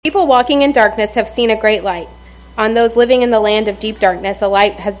People walking in darkness have seen a great light. On those living in the land of deep darkness, a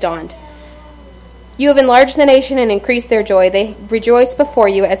light has dawned. You have enlarged the nation and increased their joy. They rejoice before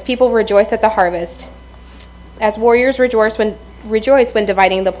you as people rejoice at the harvest, as warriors rejoice when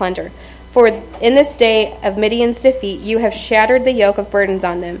dividing the plunder. For in this day of Midian's defeat, you have shattered the yoke of burdens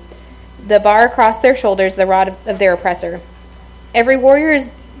on them, the bar across their shoulders, the rod of their oppressor. Every warrior's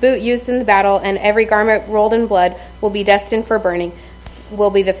boot used in the battle and every garment rolled in blood will be destined for burning, will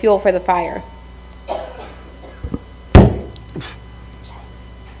be the fuel for the fire.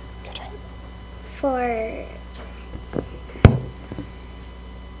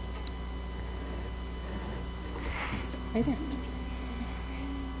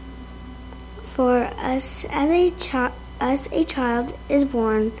 For us as a child is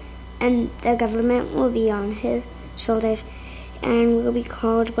born, and the government will be on his shoulders, and will be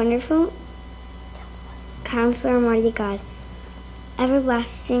called Wonderful Counselor, Mighty God,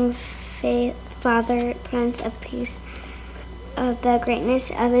 Everlasting Father, Prince of Peace. Of the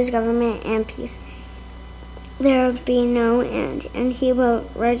greatness of his government and peace there will be no end, and he will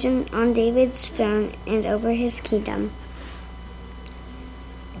reign on David's throne and over his kingdom,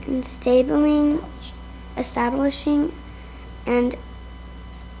 and establishing and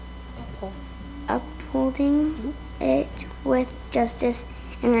upholding it with justice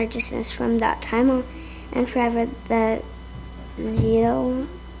and righteousness from that time on and forever. The zeal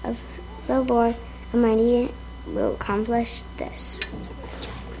of the Lord Almighty will accomplish this.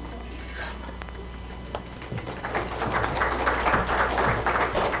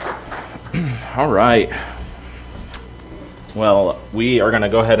 All right. Well, we are going to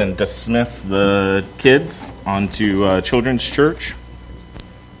go ahead and dismiss the kids onto Children's Church.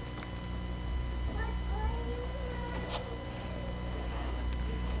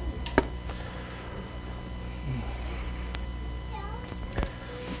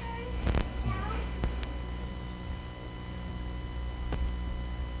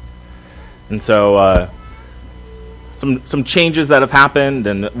 And so some changes that have happened,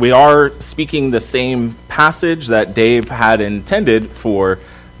 and we are speaking the same passage that Dave had intended for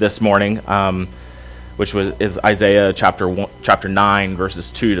this morning, which is Isaiah chapter 9, verses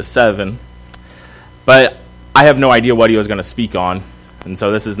 2 to 7. But I have no idea what he was going to speak on, and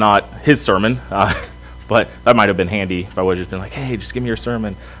so this is not his sermon. But that might have been handy if I would have just been like, "Hey, just give me your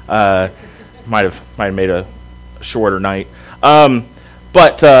sermon." Might have made a shorter night.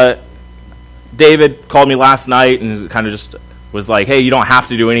 But David called me last night and kind of just was like, "Hey, you don't have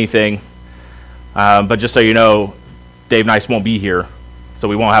to do anything, but just so you know, Dave Nice won't be here, so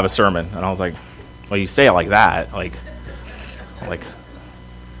we won't have a sermon." And I was like, "Well, you say it like that, like." And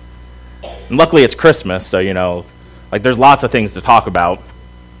luckily, it's Christmas, so there's lots of things to talk about.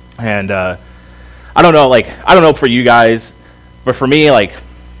 And I don't know for you guys, but for me,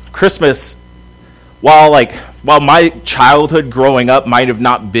 Christmas, while my childhood growing up might have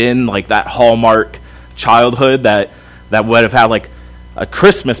not been like that Hallmark childhood that would have had a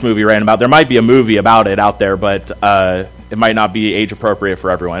Christmas movie ran about. There might be a movie about it out there, but it might not be age appropriate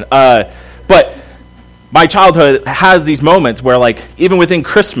for everyone. But my childhood has these moments where even within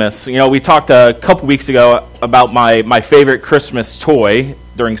Christmas, we talked a couple weeks ago about my favorite Christmas toy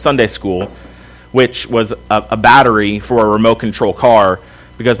during Sunday school, which was a battery for a remote control car,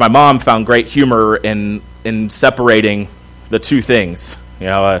 because my mom found great humor in separating the two things,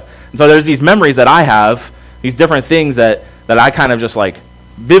 and so there's these memories that I have, these different things that I kind of just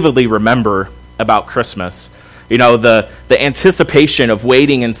vividly remember about Christmas. The anticipation of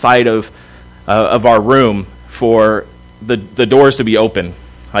waiting inside of our room for the doors to be open.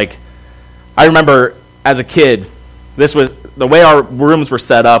 I remember as a kid, this was the way our rooms were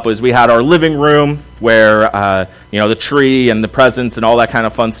set up. Was we had our living room where the tree and the presents and all that kind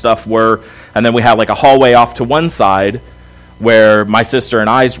of fun stuff were. And then we had a hallway off to one side where my sister and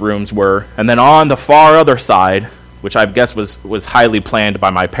I's rooms were. And then on the far other side, which I guess was highly planned by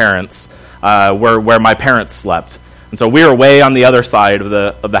my parents, where my parents slept. And so we were way on the other side of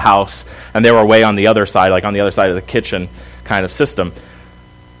the house, and they were way on the other side, on the other side of the kitchen kind of system.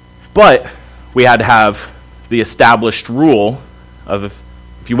 But we had to have the established rule of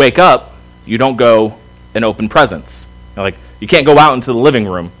if you wake up, you don't go and open presents. You can't go out into the living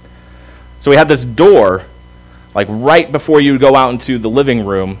room. So we had this door, right before you go out into the living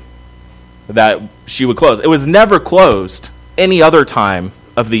room, that she would close. It was never closed any other time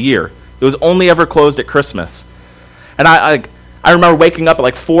of the year. It was only ever closed at Christmas. And I remember waking up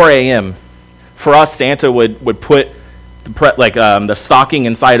at 4 a.m. For us, Santa would put the stocking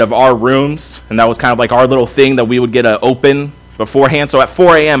inside of our rooms, and that was kind of our little thing that we would get to open beforehand. So at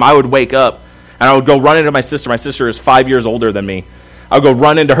 4 a.m. I would wake up, and I would go run into my sister. My sister is 5 years older than me. I would go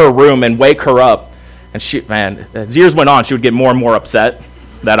run into her room and wake her up. And she, man, as years went on, she would get more and more upset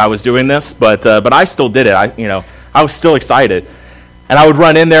that I was doing this, but I still did it. I was still excited. And I would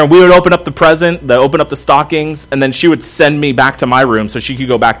run in there, and we would open up the present, open up the stockings, and then she would send me back to my room so she could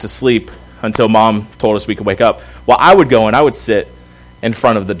go back to sleep until Mom told us we could wake up. Well, I would go and I would sit in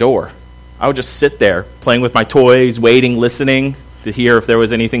front of the door. I would just sit there playing with my toys, waiting, listening to hear if there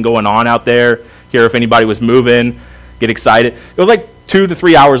was anything going on out there, hear if anybody was moving, get excited. It was like 2 to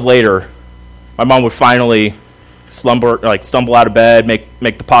 3 hours later, my mom would finally stumble out of bed,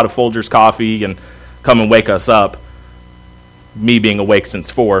 make the pot of Folgers coffee, and come and wake us up, me being awake since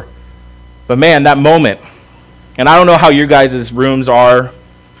 4. But man, that moment, and I don't know how your guys' rooms are,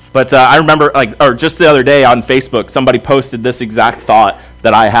 but I remember, just the other day on Facebook, somebody posted this exact thought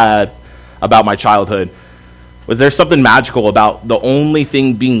that I had about my childhood. Was there something magical about the only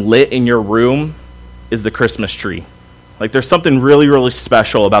thing being lit in your room is the Christmas tree? Like, there's something really, really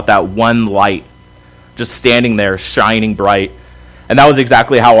special about that one light just standing there, shining bright. And that was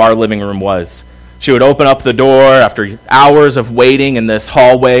exactly how our living room was. She would open up the door after hours of waiting in this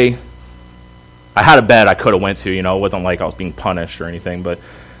hallway. I had a bed I could have went to, it wasn't like I was being punished or anything, but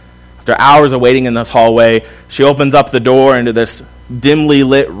after hours of waiting in this hallway, she opens up the door into this dimly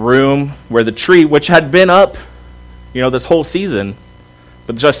lit room where the tree, which had been up, this whole season,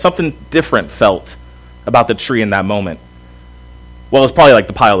 but just something different felt about the tree in that moment. Well, it's probably like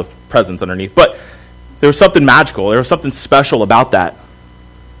the pile of presents underneath, but there was something magical. There was something special about that.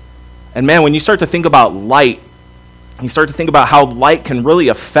 And man, when you start to think about light, you start to think about how light can really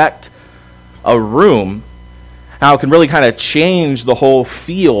affect a room, how it can really kind of change the whole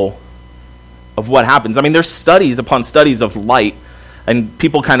feel of what happens. I mean, there's studies upon studies of light, and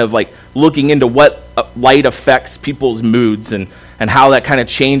people kind of like looking into what light affects people's moods and how that kind of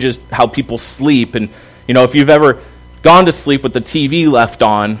changes how people sleep. And, if you've ever gone to sleep with the TV left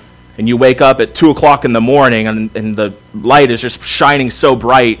on, and you wake up at 2 o'clock in the morning and the light is just shining so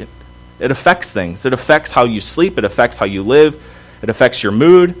bright, it affects things. It affects how you sleep. It affects how you live. It affects your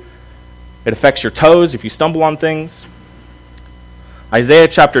mood. It affects your toes if you stumble on things. Isaiah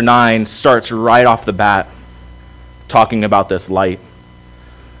chapter 9 starts right off the bat talking about this light.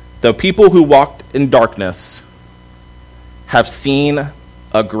 The people who walked in darkness have seen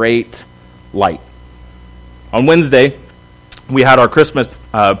a great light. On Wednesday, we had our Christmas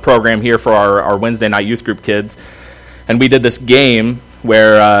program here for our Wednesday night youth group kids, and we did this game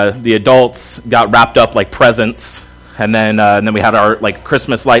where the adults got wrapped up like presents, and then we had our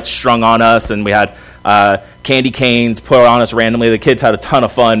Christmas lights strung on us, and we had candy canes put on us randomly. The kids had a ton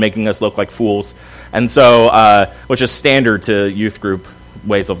of fun making us look like fools, and so which is standard to youth group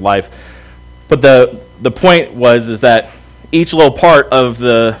ways of life. But the point is that each little part of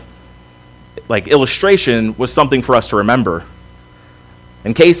the illustration was something for us to remember.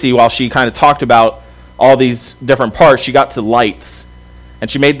 And Casey, while she kind of talked about all these different parts, she got to lights, and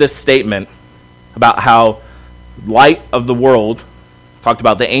she made this statement about how light of the world, talked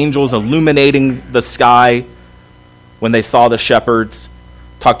about the angels illuminating the sky when they saw the shepherds,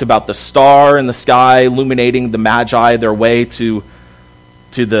 talked about the star in the sky illuminating the magi their way to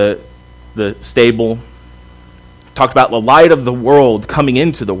the stable, talked about the light of the world coming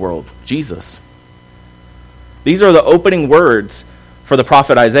into the world, Jesus. These are the opening words for the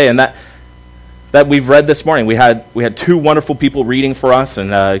prophet Isaiah, and that we've read this morning. We had 2 wonderful people reading for us,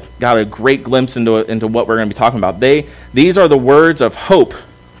 and got a great glimpse into what we're going to be talking about. These are the words of hope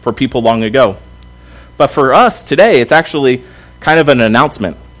for people long ago. But for us today, it's actually kind of an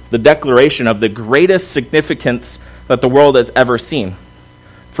announcement, the declaration of the greatest significance that the world has ever seen.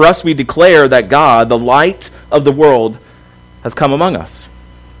 For us, we declare that God, the light of the world, has come among us.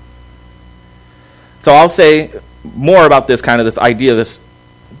 So I'll say more about this idea, this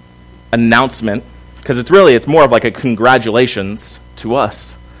announcement, because it's more of like a congratulations to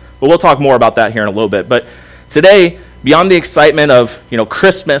us. But we'll talk more about that here in a little bit. But today, beyond the excitement of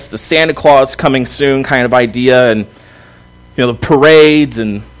Christmas, the Santa Claus coming soon kind of idea, and the parades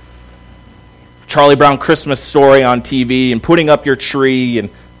and Charlie Brown Christmas Story on TV, and putting up your tree, and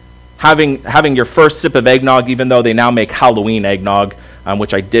having your first sip of eggnog, even though they now make Halloween eggnog,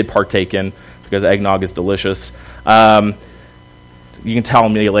 which I did partake in because eggnog is delicious. You can tell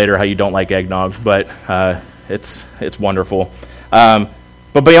me later how you don't like eggnog, but it's wonderful. But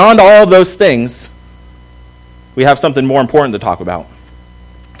beyond all of those things, we have something more important to talk about.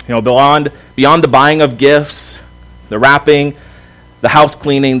 Beyond the buying of gifts, the wrapping, the house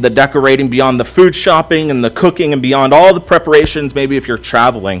cleaning, the decorating, beyond the food shopping and the cooking, and beyond all the preparations, maybe if you're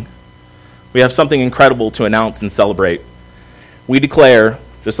traveling, we have something incredible to announce and celebrate. We declare,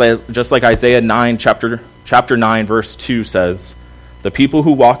 just like Isaiah 9, chapter 9, verse 2 says, the people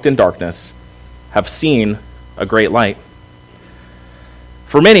who walked in darkness have seen a great light.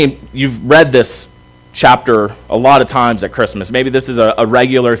 For many, you've read this chapter a lot of times at Christmas. Maybe this is a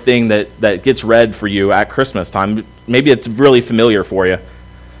regular thing that gets read for you at Christmas time. Maybe it's really familiar for you.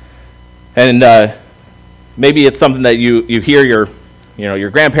 And maybe it's something that you hear your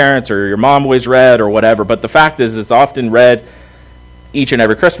grandparents or your mom always read or whatever. But the fact is, it's often read each and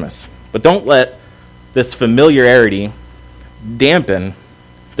every Christmas. But don't let this familiarity dampen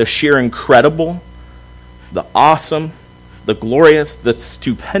the sheer incredible, the awesome, the glorious, the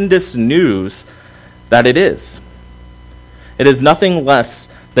stupendous news that it is. It is nothing less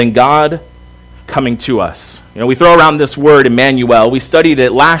than God coming to us. We throw around this word Emmanuel. We studied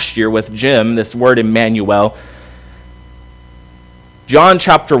it last year with Jim, this word Emmanuel. John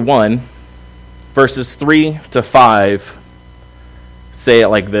chapter 1, verses 3 to 5 say it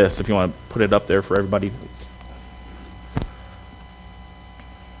like this, if you want to put it up there for everybody.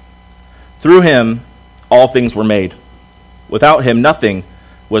 Through him all things were made. Without him nothing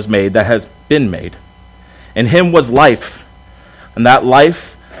was made that has been made. In him was life, and that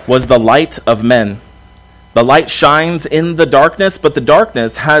life was the light of men. The light shines in the darkness, but the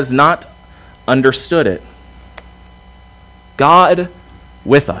darkness has not understood it. God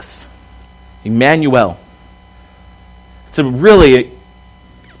with us. Emmanuel. It's a really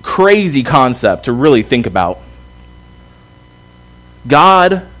crazy concept to really think about.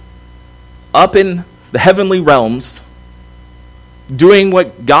 God up in the heavenly realms, doing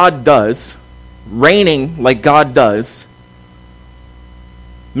what God does, reigning like God does,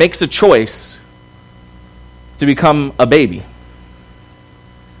 makes a choice to become a baby.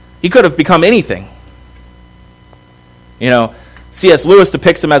 He could have become anything. C.S. Lewis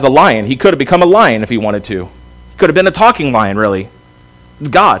depicts him as a lion. He could have become a lion if he wanted to. He could have been a talking lion, really. It's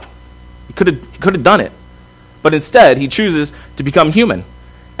God. He could have done it. But instead, he chooses to become human.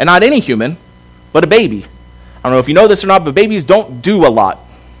 And not any human, but a baby. I don't know if you know this or not, but babies don't do a lot.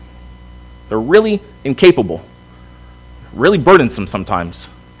 They're really incapable. Really burdensome sometimes.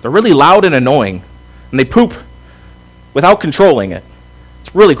 They're really loud and annoying. And they poop without controlling it.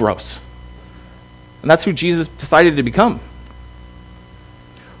 It's really gross. And that's who Jesus decided to become.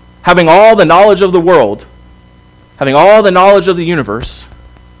 Having all the knowledge of the world, having all the knowledge of the universe,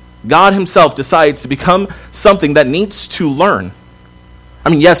 God himself decides to become something that needs to learn.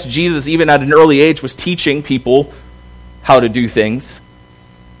 Yes, Jesus, even at an early age, was teaching people how to do things.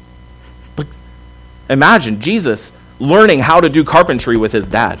 But imagine Jesus learning how to do carpentry with his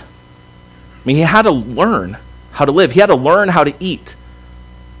dad. He had to learn how to live. He had to learn how to eat.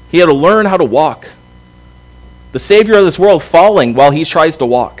 He had to learn how to walk. The Savior of this world falling while he tries to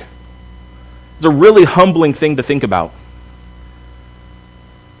walk. It's a really humbling thing to think about.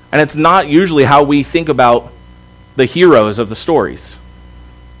 And it's not usually how we think about the heroes of the stories.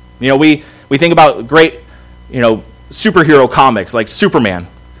 We think about great, superhero comics like Superman.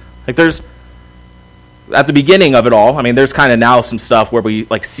 Like there's, at the beginning of it all, there's kind of now some stuff where we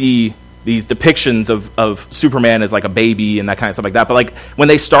see these depictions of Superman as like a baby and that kind of stuff like that. But when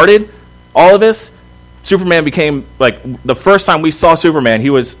they started all of this, Superman became, the first time we saw Superman, he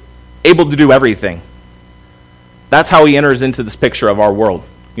was able to do everything. That's how he enters into this picture of our world.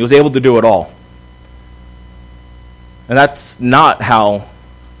 He was able to do it all. And that's not how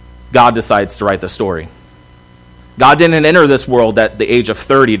God decides to write the story. God didn't enter this world at the age of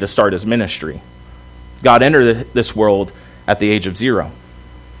 30 to start his ministry. God entered this world at the age of 0.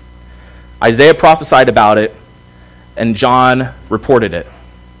 Isaiah prophesied about it, and John reported it.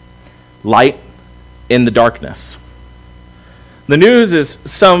 Light in the darkness. The news is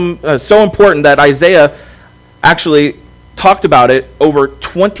so important that Isaiah actually talked about it over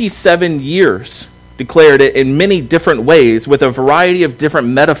 27 years, declared it in many different ways with a variety of different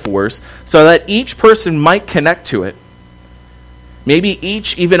metaphors so that each person might connect to it. Maybe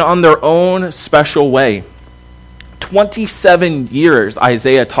each even on their own special way. 27 years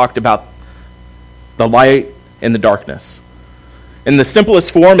Isaiah talked about the light in the darkness. In the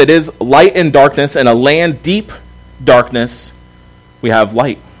simplest form, it is light and darkness. In a land deep darkness, we have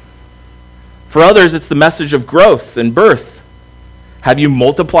light. For others, it's the message of growth and birth. Have you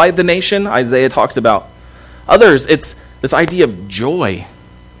multiplied the nation? Isaiah talks about. Others, it's this idea of joy.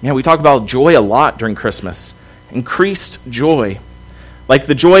 We talk about joy a lot during Christmas. Increased joy. Like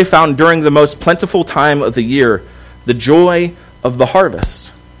the joy found during the most plentiful time of the year, the joy of the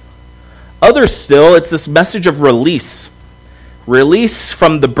harvest. Others still, it's this message of release. Release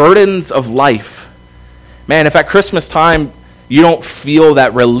from the burdens of life. If at Christmas time you don't feel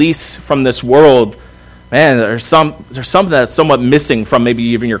that release from this world, there's something that's somewhat missing from maybe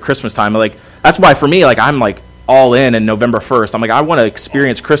even your Christmas time. That's why for me, I'm all in November 1st. I'm like, I want to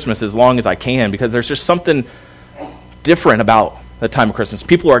experience Christmas as long as I can because there's just something different about the time of Christmas.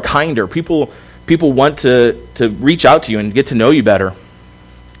 People are kinder. People want to reach out to you and get to know you better.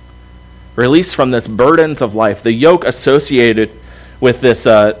 Released from this burdens of life, the yoke associated with this,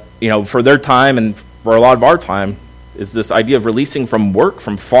 for their time and for a lot of our time, is this idea of releasing from work,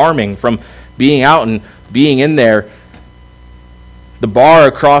 from farming, from being out and being in there. The bar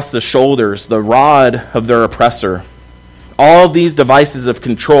across the shoulders, the rod of their oppressor. All of these devices of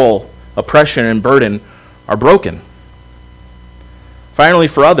control, oppression, and burden are broken. Finally,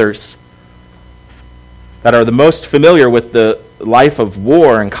 for others that are the most familiar with the life of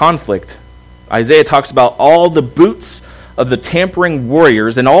war and conflict, Isaiah talks about all the boots of the tampering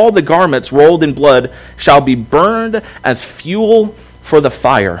warriors and all the garments rolled in blood shall be burned as fuel for the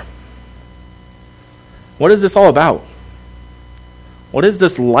fire. What is this all about? What is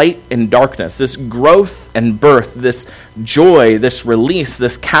this light and darkness, this growth and birth, this joy, this release,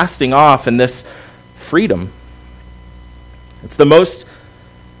 this casting off, and this freedom? It's the most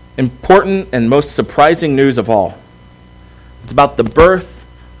important and most surprising news of all. It's about the birth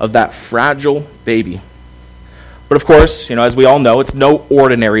of that fragile baby. But of course, as we all know, it's no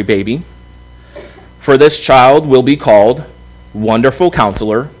ordinary baby. For this child will be called Wonderful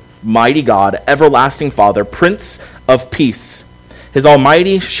Counselor, Mighty God, Everlasting Father, Prince of Peace. His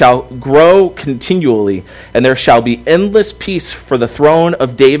Almighty shall grow continually, and there shall be endless peace for the throne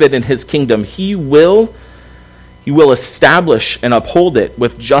of David and his kingdom. He will establish and uphold it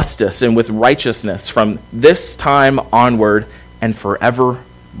with justice and with righteousness from this time onward and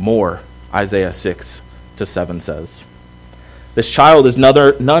forevermore, Isaiah 6-7 says. This child is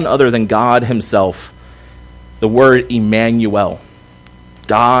none other than God himself, the word Emmanuel,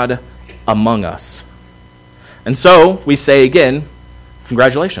 God among us. And so we say again,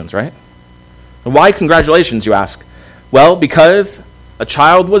 congratulations, right? And why congratulations, you ask? Well, because a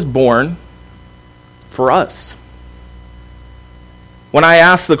child was born for us. When I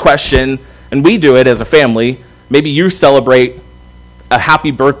ask the question, and we do it as a family, maybe you celebrate a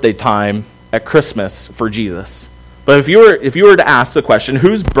happy birthday time at Christmas for Jesus. But if you were to ask the question,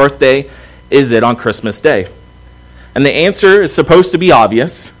 whose birthday is it on Christmas Day? And the answer is supposed to be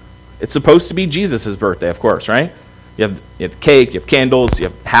obvious. It's supposed to be Jesus' birthday, of course, right? You have cake, you have candles, you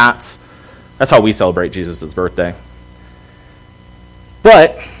have hats. That's how we celebrate Jesus' birthday.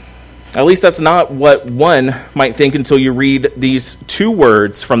 But at least that's not what one might think until you read these two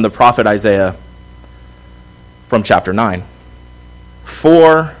words from the prophet Isaiah from chapter 9.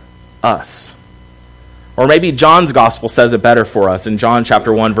 For us. Or maybe John's gospel says it better for us in John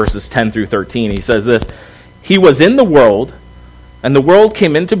chapter 1, verses 10-13. He says this, He was in the world, and the world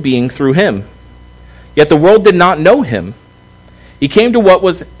came into being through him. Yet the world did not know him. He came to what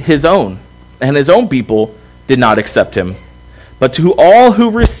was his own, and his own people did not accept him. But to all who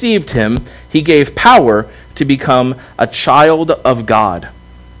received him, he gave power to become a child of God,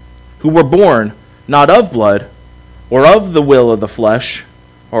 who were born not of blood, or of the will of the flesh,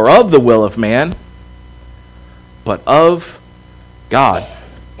 or of the will of man, but of God.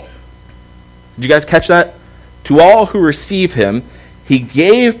 Did you guys catch that? To all who receive him, he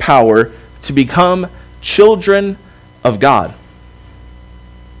gave power to become children of God.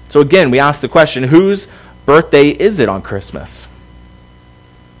 So again, we ask the question, whose birthday is it on Christmas?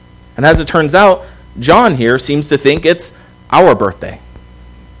 And as it turns out, John here seems to think it's our birthday.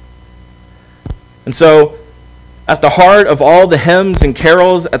 And so, at the heart of all the hymns and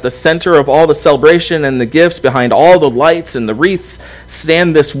carols, at the center of all the celebration and the gifts, behind all the lights and the wreaths,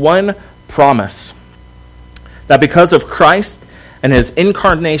 stand this one promise, that because of Christ and his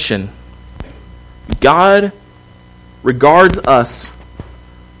incarnation, God regards us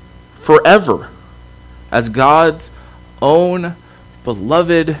forever as God's own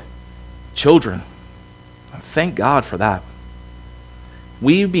beloved children. Thank God for that.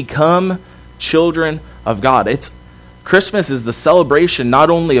 We become children of God. Christmas is the celebration not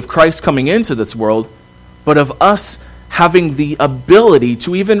only of Christ coming into this world, but of us having the ability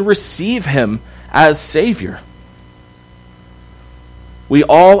to even receive him as Savior. We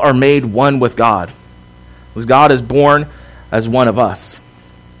all are made one with God, as God is born as one of us.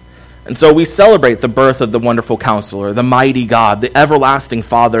 And so we celebrate the birth of the Wonderful Counselor, the Mighty God, the Everlasting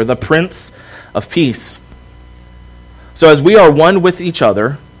Father, the Prince of Peace. So as we are one with each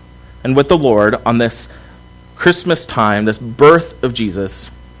other and with the Lord on this Christmas time, this birth of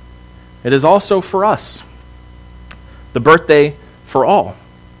Jesus, it is also for us the birthday for all,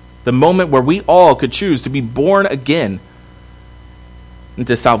 the moment where we all could choose to be born again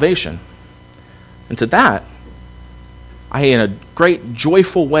into salvation. And to that, I, in a great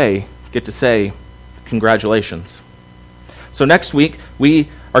joyful way, get to say, congratulations. So next week, we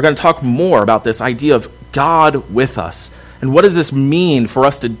are going to talk more about this idea of God with us. And what does this mean for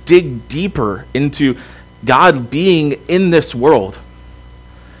us to dig deeper into God being in this world?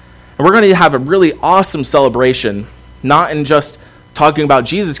 And we're going to have a really awesome celebration, not in just talking about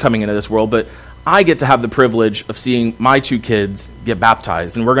Jesus coming into this world, but I get to have the privilege of seeing my 2 kids get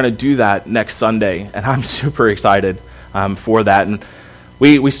baptized. And we're going to do that next Sunday. And I'm super excited for that. And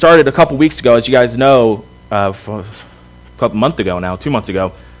we started a couple weeks ago, as you guys know, a couple months ago now, 2 months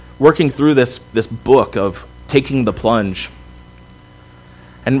ago, working through this book of Taking the Plunge.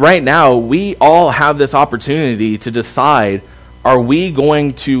 And right now, we all have this opportunity to decide, are we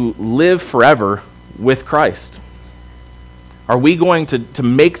going to live forever with Christ? Are we going to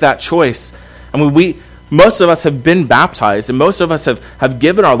make that choice? I mean, most of us have been baptized, and most of us have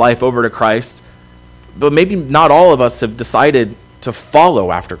given our life over to Christ, but maybe not all of us have decided to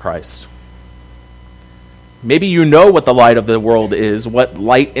follow after Christ. Maybe you know what the light of the world is, what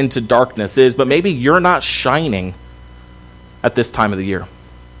light into darkness is, but maybe you're not shining at this time of the year.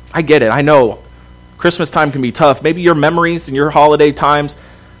 I get it. I know Christmas time can be tough. Maybe your memories and your holiday times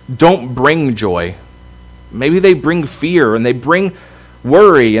don't bring joy. Maybe they bring fear, and they bring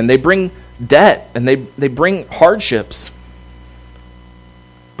worry, and they bring debt, and they bring hardships.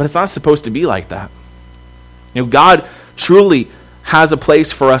 But it's not supposed to be like that. God truly has a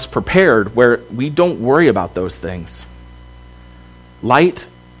place for us prepared where we don't worry about those things. Light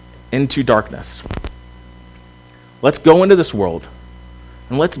into darkness. Let's go into this world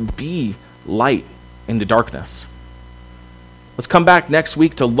and let's be light into darkness. Let's come back next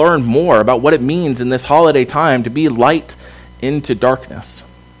week to learn more about what it means in this holiday time to be light into darkness.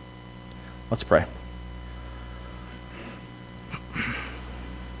 Let's pray.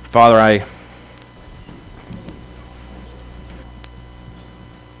 Father, I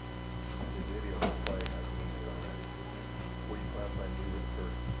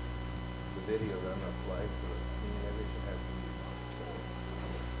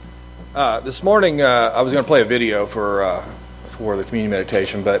this morning, I was going to play a video for the communion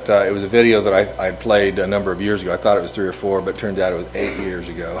meditation, but it was a video that I had played a number of years ago. I thought it was 3 or 4, but it turned out it was 8 years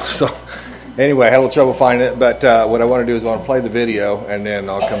ago. So anyway, I had a little trouble finding it, but what I want to do is I want to play the video, and then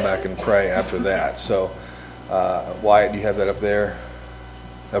I'll come back and pray after that. So Wyatt, do you have that up there?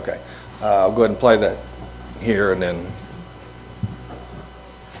 Okay. I'll go ahead and play that here, and then...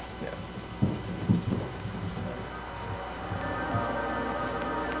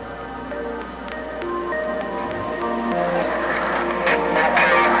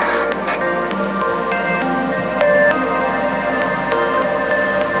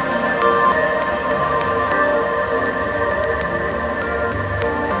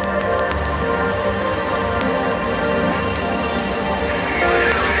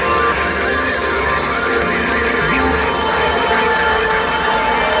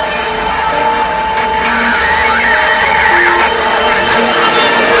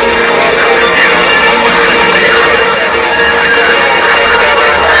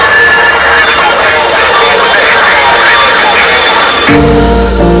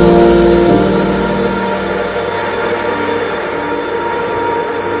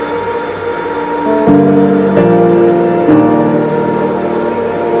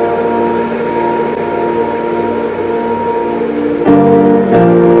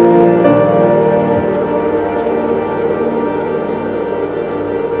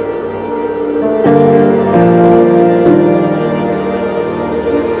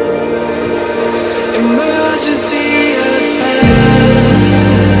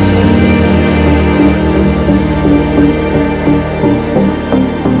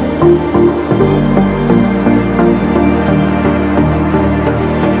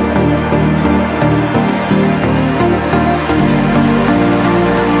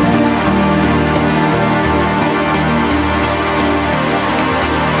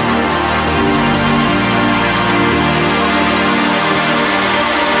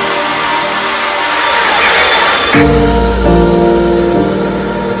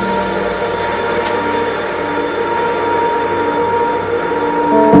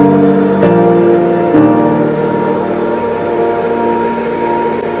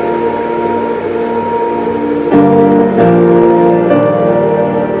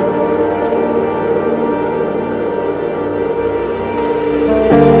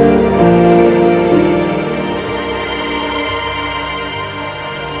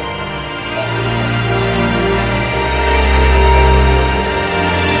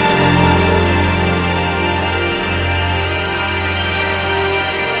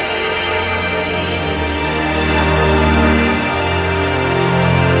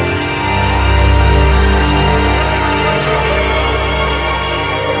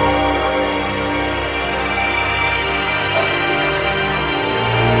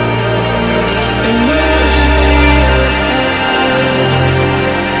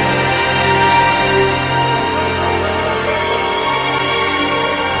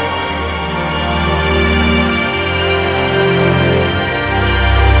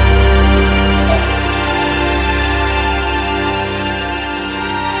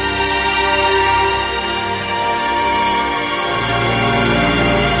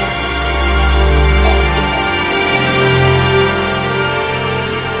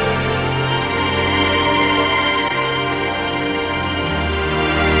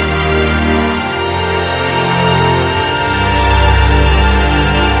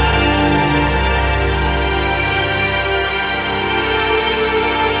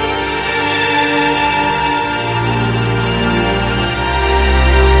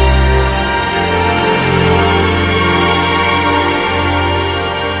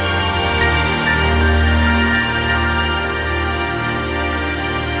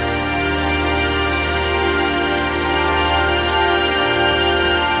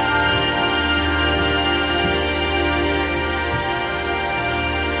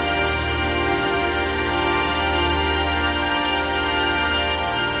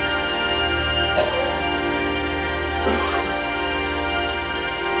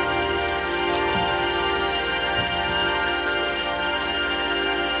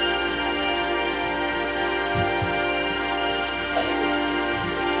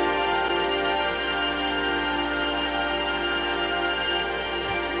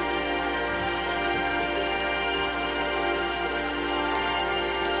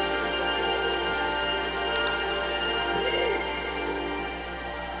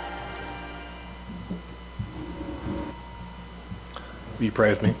 Will you pray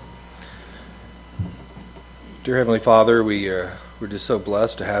with me? Dear Heavenly Father, we're just so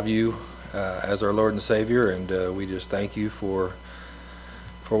blessed to have you as our Lord and Savior, and we just thank you for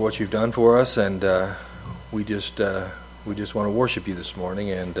what you've done for us, and we just want to worship you this morning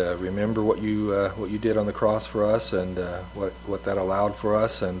and remember what you did on the cross for us, and what that allowed for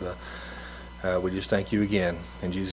us, and we just thank you again. In Jesus'